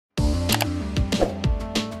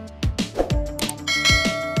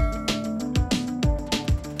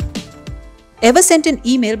Ever sent an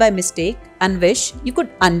email by mistake and wish you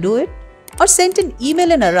could undo it? Or sent an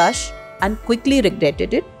email in a rush and quickly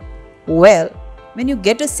regretted it? Well, when you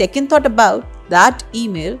get a second thought about that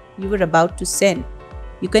email you were about to send,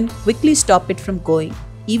 you can quickly stop it from going,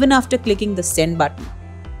 even after clicking the send button.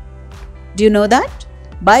 Do you know that?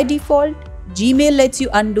 By default, Gmail lets you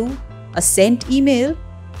undo a sent email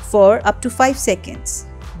for up to 5 seconds.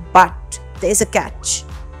 But there's a catch.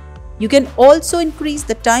 You can also increase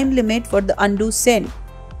the time limit for the undo send.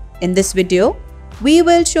 In this video, we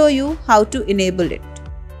will show you how to enable it.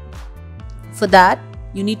 For that,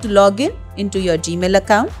 you need to log in into your Gmail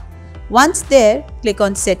account. Once there, click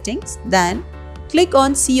on Settings, then click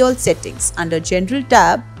on See All Settings. Under General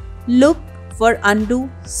tab, look for Undo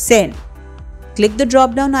Send. Click the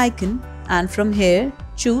drop-down icon and from here,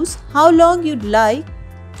 choose how long you'd like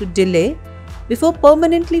to delay before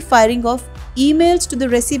permanently firing off emails to the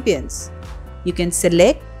recipients. You can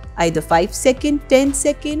select either 5 seconds, 10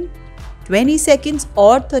 seconds, 20 seconds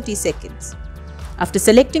or 30 seconds. After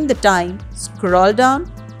selecting the time, scroll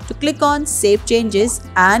down to click on Save Changes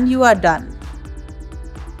and you are done.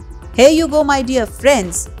 Here you go, my dear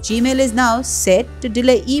friends. Gmail is now set to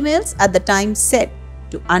delay emails at the time set.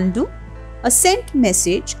 To undo a sent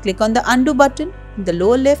message, click on the undo button in the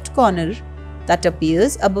lower left corner that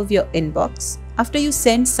appears above your inbox after you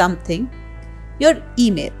send something, your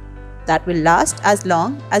email, that will last as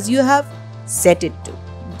long as you have set it to.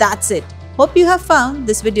 That's it. Hope you have found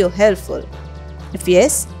this video helpful. If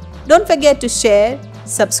yes, don't forget to share,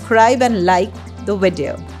 subscribe and like the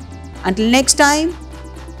video. Until next time,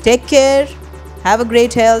 take care, have a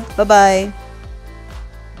great health, bye-bye.